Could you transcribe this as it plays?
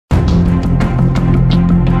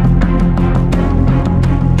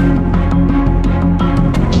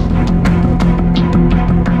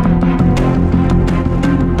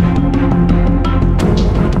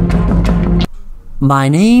My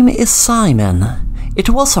name is Simon. It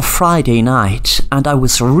was a Friday night and I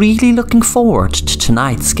was really looking forward to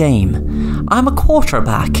tonight's game. I'm a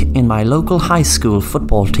quarterback in my local high school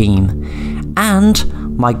football team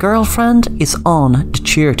and my girlfriend is on the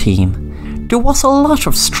cheer team. There was a lot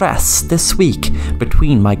of stress this week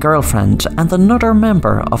between my girlfriend and another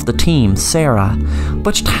member of the team, Sarah,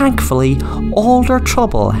 but thankfully all their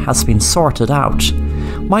trouble has been sorted out.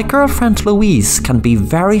 My girlfriend Louise can be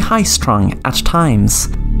very high-strung at times.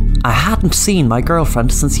 I hadn't seen my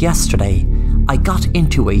girlfriend since yesterday. I got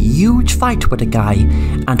into a huge fight with a guy,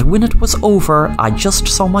 and when it was over, I just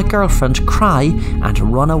saw my girlfriend cry and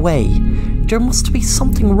run away. There must be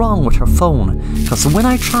something wrong with her phone, because when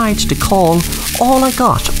I tried to call, all I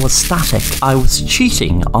got was static. I was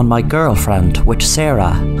cheating on my girlfriend with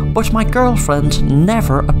Sarah, but my girlfriend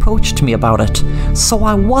never approached me about it, so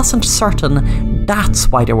I wasn't certain that's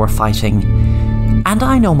why they were fighting. And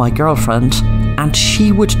I know my girlfriend, and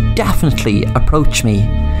she would definitely approach me.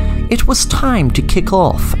 It was time to kick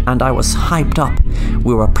off and I was hyped up.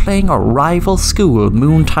 We were playing our rival school,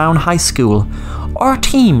 Moontown High School. Our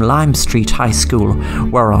team, Lime Street High School,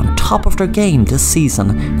 were on top of their game this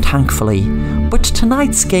season, thankfully. But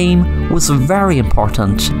tonight's game was very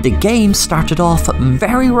important. The game started off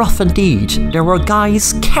very rough indeed. There were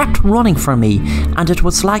guys kept running for me and it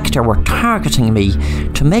was like they were targeting me.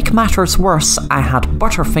 To make matters worse, I had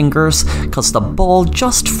butterfingers because the ball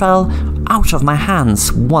just fell out of my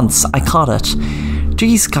hands once I caught it.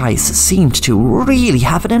 These guys seemed to really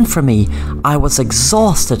have it in for me. I was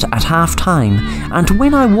exhausted at half time, and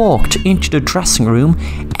when I walked into the dressing room,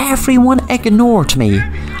 everyone ignored me.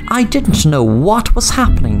 I didn't know what was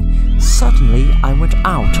happening. Suddenly, I went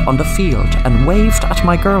out on the field and waved at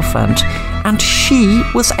my girlfriend, and she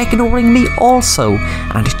was ignoring me also,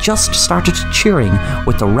 and just started cheering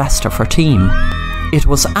with the rest of her team. It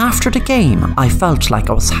was after the game I felt like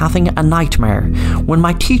I was having a nightmare when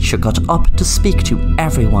my teacher got up to speak to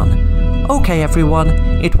everyone. Okay everyone,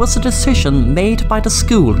 it was a decision made by the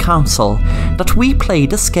school council that we play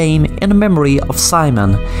this game in memory of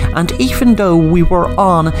Simon, and even though we were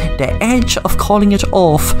on the edge of calling it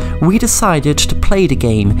off, we decided to play the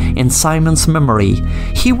game in Simon's memory.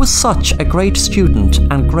 He was such a great student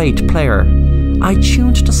and great player. I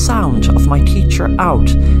tuned the sound of my teacher out,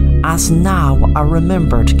 as now I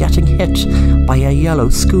remembered getting hit by a yellow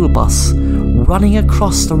school bus, running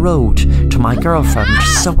across the road to my girlfriend,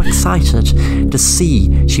 so excited to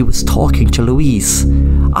see she was talking to Louise.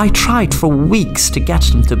 I tried for weeks to get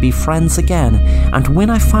them to be friends again, and when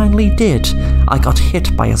I finally did, I got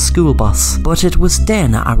hit by a school bus. But it was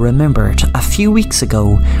then I remembered a few weeks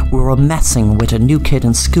ago we were messing with a new kid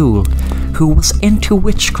in school who was into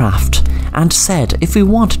witchcraft and said if we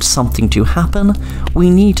wanted something to happen, we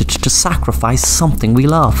needed to sacrifice something we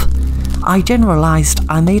love. I then realised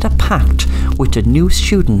I made a pact with the new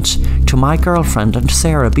student to my girlfriend and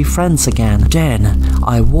Sarah be friends again. Then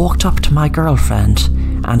I walked up to my girlfriend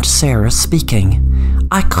and Sarah speaking.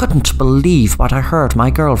 I couldn't believe what I heard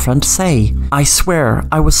my girlfriend say. I swear,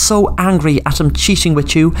 I was so angry at him cheating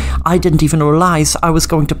with you, I didn't even realise I was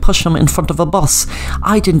going to push him in front of a bus.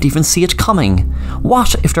 I didn't even see it coming.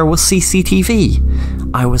 What if there was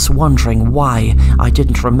CCTV? I was wondering why I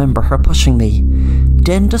didn't remember her pushing me.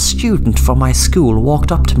 Then the student from my school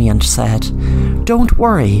walked up to me and said, "Don't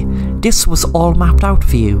worry, this was all mapped out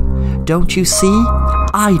for you. Don't you see?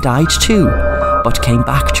 I died too, but came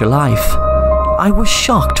back to life." I was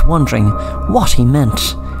shocked, wondering what he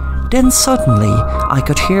meant. Then suddenly, I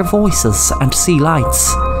could hear voices and see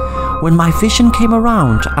lights. When my vision came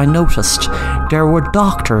around, I noticed there were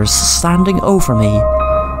doctors standing over me.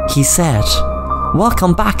 He said,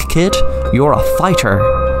 "Welcome back, kid. You're a fighter."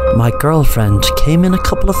 My girlfriend came in a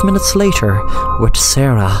couple of minutes later with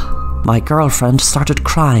Sarah. My girlfriend started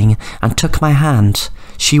crying and took my hand.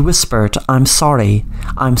 She whispered, "I'm sorry.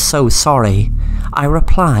 I'm so sorry." I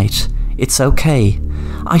replied, "It's okay."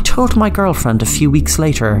 I told my girlfriend a few weeks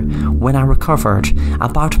later, when I recovered,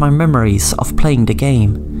 about my memories of playing the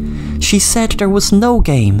game. She said there was no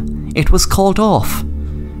game, it was called off.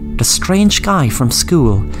 The strange guy from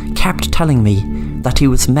school kept telling me that he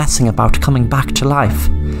was messing about coming back to life.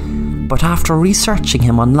 But after researching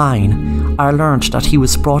him online, I learned that he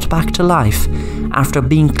was brought back to life after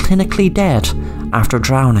being clinically dead after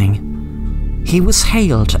drowning. He was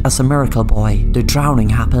hailed as a miracle boy. The drowning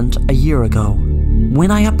happened a year ago.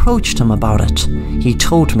 When I approached him about it, he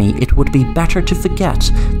told me it would be better to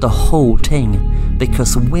forget the whole thing,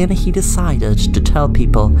 because when he decided to tell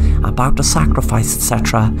people about the sacrifice,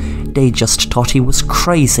 etc., they just thought he was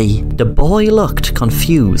crazy. The boy looked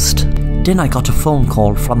confused. Then I got a phone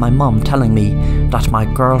call from my mum telling me that my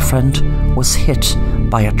girlfriend was hit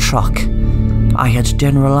by a truck. I had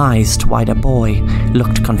then realised why the boy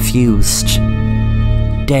looked confused.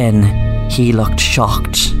 Then he looked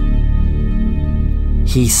shocked.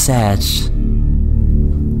 He said,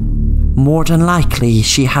 more than likely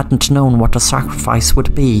she hadn't known what the sacrifice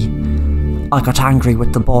would be. I got angry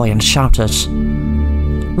with the boy and shouted,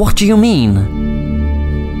 "What do you mean?"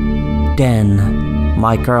 Then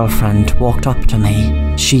my girlfriend walked up to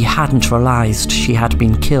me. She hadn't realised she had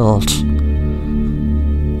been killed.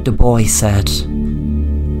 The boy said,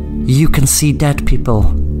 "You can see dead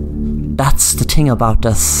people. That's the thing about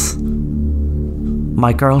this."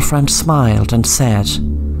 My girlfriend smiled and said,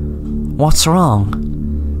 "What's wrong?"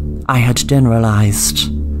 I had then realised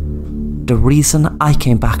the reason I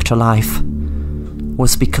came back to life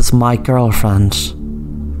was because my girlfriend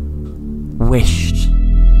wished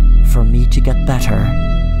for me to get better,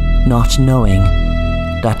 not knowing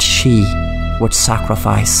that she would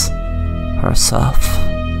sacrifice herself.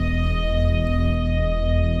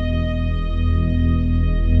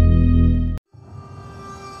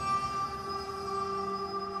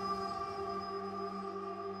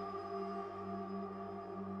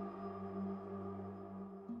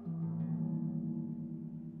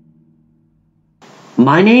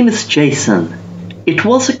 My name is Jason. It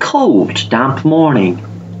was a cold, damp morning,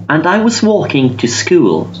 and I was walking to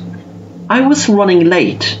school. I was running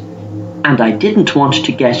late, and I didn't want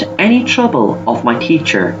to get any trouble of my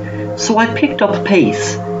teacher, so I picked up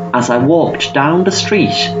pace as I walked down the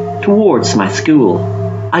street towards my school.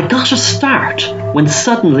 I got a start when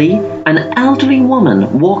suddenly an elderly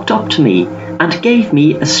woman walked up to me and gave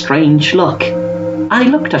me a strange look. I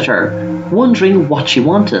looked at her, wondering what she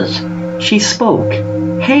wanted. She spoke.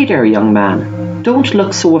 "Hey there, young man. Don't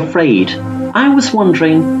look so afraid. I was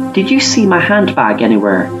wondering, did you see my handbag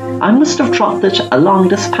anywhere? I must have dropped it along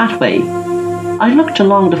this pathway." I looked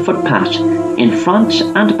along the footpath, in front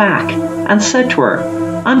and back, and said to her,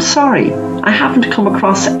 "I'm sorry, I haven't come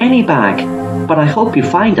across any bag, but I hope you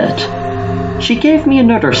find it." She gave me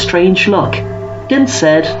another strange look, then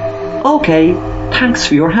said, "Okay, thanks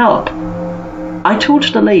for your help." I told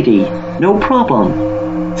the lady, "No problem."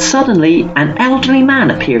 Suddenly, an elderly man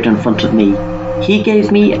appeared in front of me. He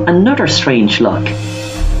gave me another strange look.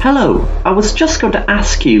 "Hello, I was just going to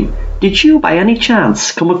ask you, did you by any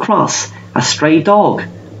chance come across a stray dog?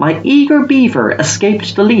 My eager beaver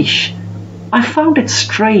escaped the leash." I found it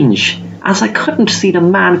strange, as I couldn't see the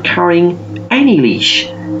man carrying any leash.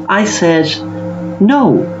 I said,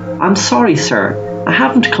 "No, I'm sorry, sir, I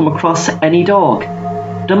haven't come across any dog."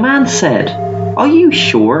 The man said, "Are you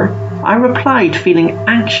sure?" I replied, feeling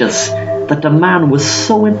anxious that the man was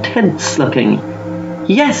so intense looking.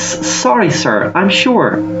 "Yes, sorry sir, I'm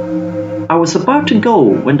sure." I was about to go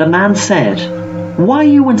when the man said, "Why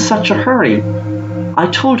are you in such a hurry?" I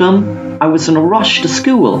told him I was in a rush to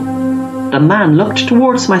school. The man looked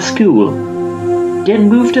towards my school, then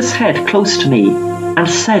moved his head close to me and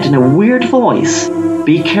said in a weird voice,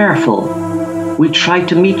 "Be careful. We tried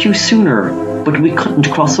to meet you sooner, but we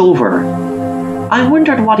couldn't cross over." I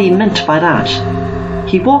wondered what he meant by that.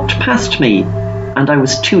 He walked past me, and I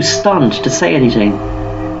was too stunned to say anything.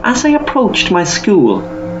 As I approached my school,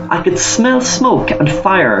 I could smell smoke and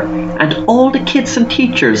fire, and all the kids and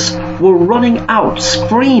teachers were running out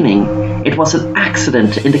screaming. It was an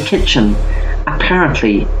accident in the kitchen,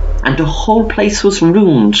 apparently, and the whole place was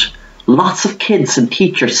ruined. Lots of kids and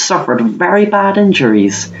teachers suffered very bad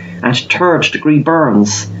injuries and third-degree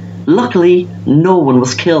burns. Luckily, no one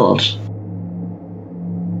was killed.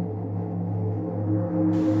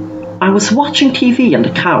 I was watching TV on the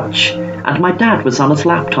couch, and my dad was on his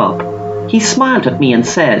laptop. He smiled at me and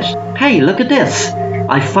said, "Hey, look at this.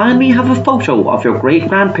 I finally have a photo of your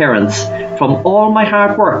great-grandparents from all my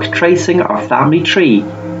hard work tracing our family tree.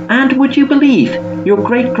 And would you believe your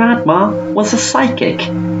great-grandma was a psychic?"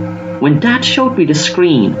 When Dad showed me the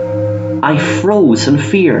screen, I froze in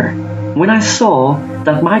fear when I saw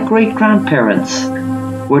that my great-grandparents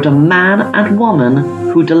were the man and woman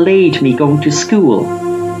who delayed me going to school.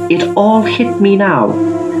 It all hit me now.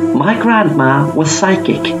 My grandma was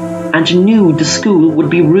psychic and knew the school would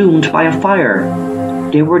be ruined by a fire.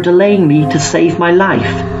 They were delaying me to save my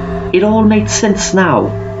life. It all made sense now.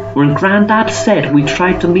 When Granddad said we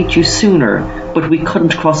tried to meet you sooner, but we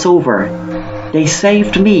couldn't cross over. They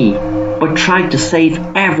saved me, but tried to save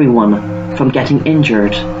everyone from getting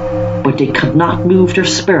injured. But they could not move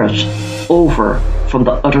their spirit over from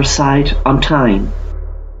the other side on time.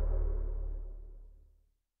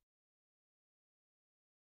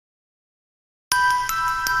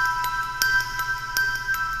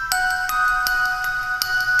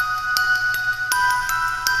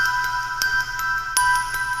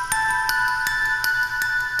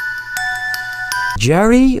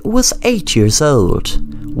 Jerry was 8 years old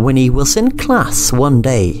when he was in class one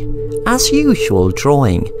day, as usual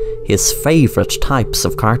drawing his favourite types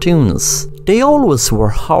of cartoons. They always were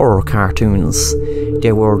horror cartoons.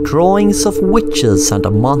 They were drawings of witches and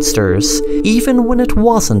monsters, even when it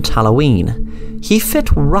wasn't Halloween. He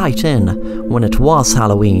fit right in when it was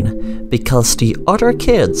Halloween, because the other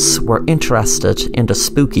kids were interested in the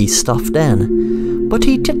spooky stuff then. But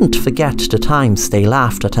he didn't forget the times they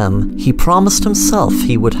laughed at him. He promised himself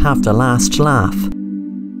he would have the last laugh.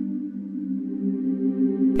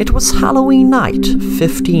 It was Halloween night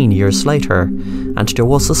 15 years later, and there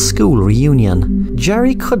was a school reunion.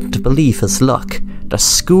 Jerry couldn't believe his luck, the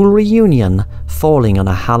school reunion falling on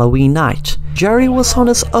a Halloween night. Jerry was on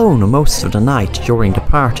his own most of the night during the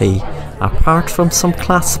party, apart from some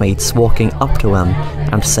classmates walking up to him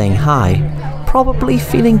and saying hi, probably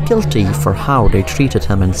feeling guilty for how they treated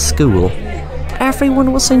him in school.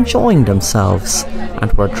 Everyone was enjoying themselves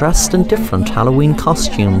and were dressed in different Halloween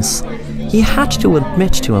costumes. He had to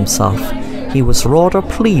admit to himself he was rather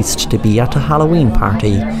pleased to be at a Halloween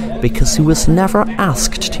party, because he was never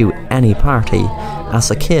asked to any party as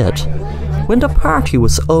a kid. When the party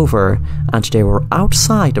was over and they were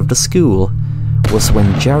outside of the school was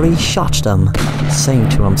when Jerry shot them, saying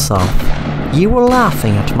to himself, "You were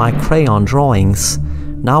laughing at my crayon drawings,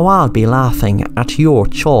 now I'll be laughing at your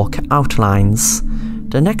chalk outlines."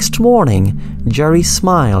 The next morning, Jerry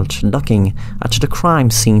smiled, looking at the crime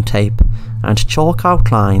scene tape and chalk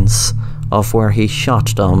outlines of where he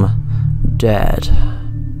shot them dead.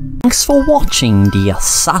 Thanks for watching The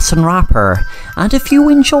Assassin Rapper, and if you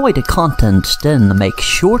enjoy the content, then make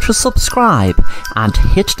sure to subscribe and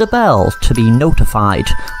hit the bell to be notified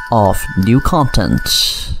of new content.